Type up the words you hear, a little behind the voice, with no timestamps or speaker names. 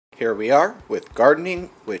Here we are with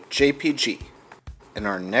Gardening with JPG, and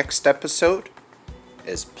our next episode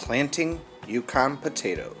is planting Yukon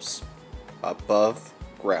potatoes above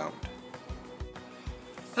ground.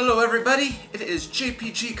 Hello everybody, it is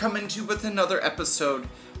JPG coming to you with another episode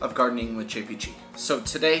of Gardening with JPG. So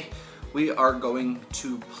today we are going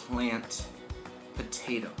to plant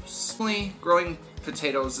potatoes. Only growing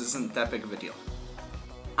potatoes isn't that big of a deal.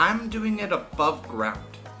 I'm doing it above ground.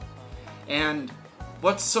 And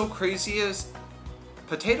what's so crazy is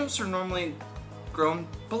potatoes are normally grown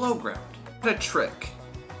below ground. A trick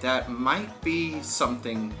that might be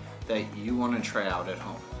something that you want to try out at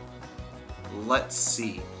home. Let's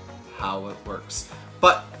see how it works.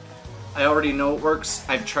 But I already know it works.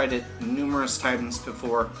 I've tried it numerous times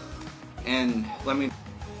before. And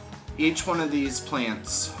each one of these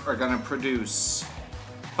plants are going to produce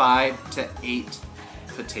 5 to 8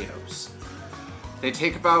 potatoes. They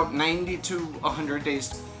take about 90 to 100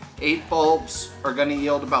 days. 8 bulbs are going to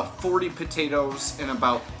yield about 40 potatoes in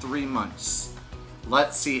about 3 months.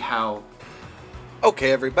 Let's see how.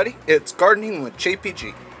 Okay everybody, it's Gardening with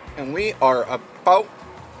JPG, and we are about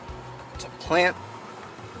to plant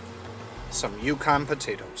some Yukon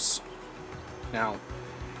potatoes. Now,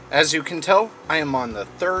 as you can tell, I am on the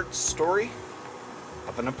 3rd story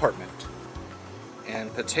of an apartment,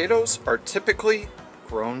 and potatoes are typically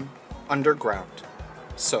grown underground.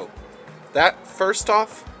 So that first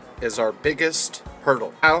off is our biggest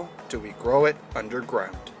hurdle. How do we grow it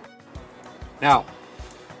underground? Now,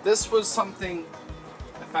 this was something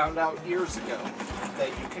I found out years ago that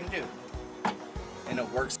you can do, and it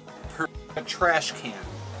works per a trash can.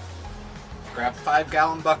 Grab a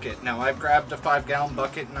 5-gallon bucket. Now I've grabbed a 5-gallon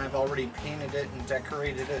bucket and I've already painted it and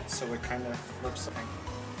decorated it so it kind of looks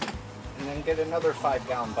like. And then get another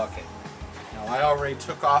 5-gallon bucket. Now I already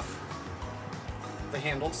took off the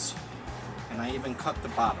handles and I even cut the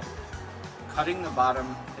bottom. Cutting the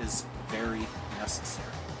bottom is very necessary.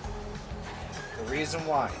 The reason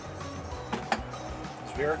why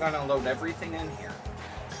is we are going to load everything in here,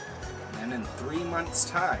 and in 3 months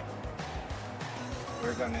time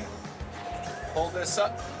we're going to pull this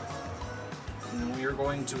up, and then we are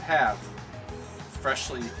going to have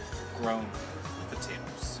freshly grown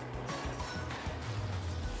potatoes.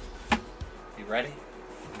 You ready?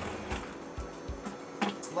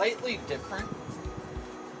 Slightly different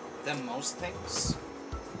than most things.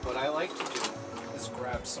 What I like to do is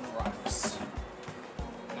grab some rocks.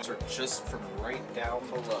 These are just from right down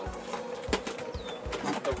below.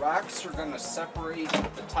 The rocks are going to separate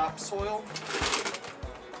the topsoil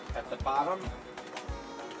at the bottom,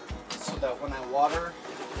 so that when I water,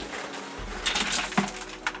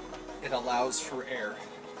 it allows for air.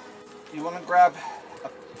 You want to grab a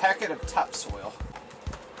packet of topsoil,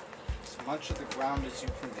 as much of the ground as you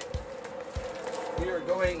can get. We are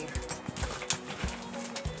going,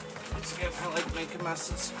 once again, I like making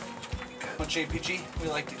messes. With JPG, we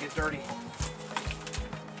like to get dirty.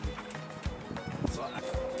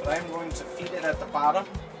 But I'm going to feed it at the bottom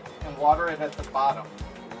and water it at the bottom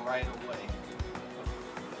right away.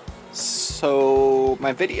 So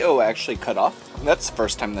my video actually cut off. That's the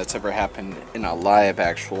first time that's ever happened in a live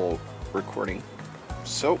actual recording.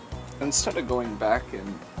 So instead of going back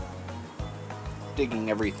and digging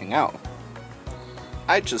everything out,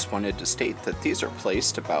 I just wanted to state that these are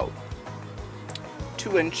placed about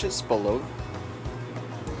 2 inches below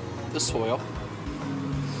the soil.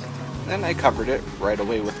 Then I covered it right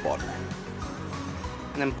away with water,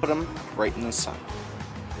 and then put them right in the sun.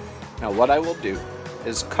 Now what I will do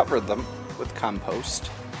is cover them with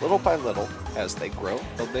compost little by little as they grow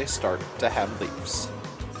till they start to have leaves.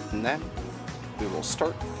 And then we will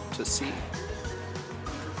start to see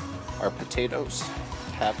our potatoes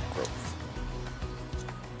have growth.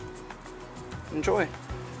 Enjoy.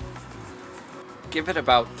 Give it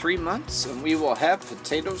about 3 months and we will have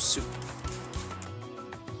potato soup.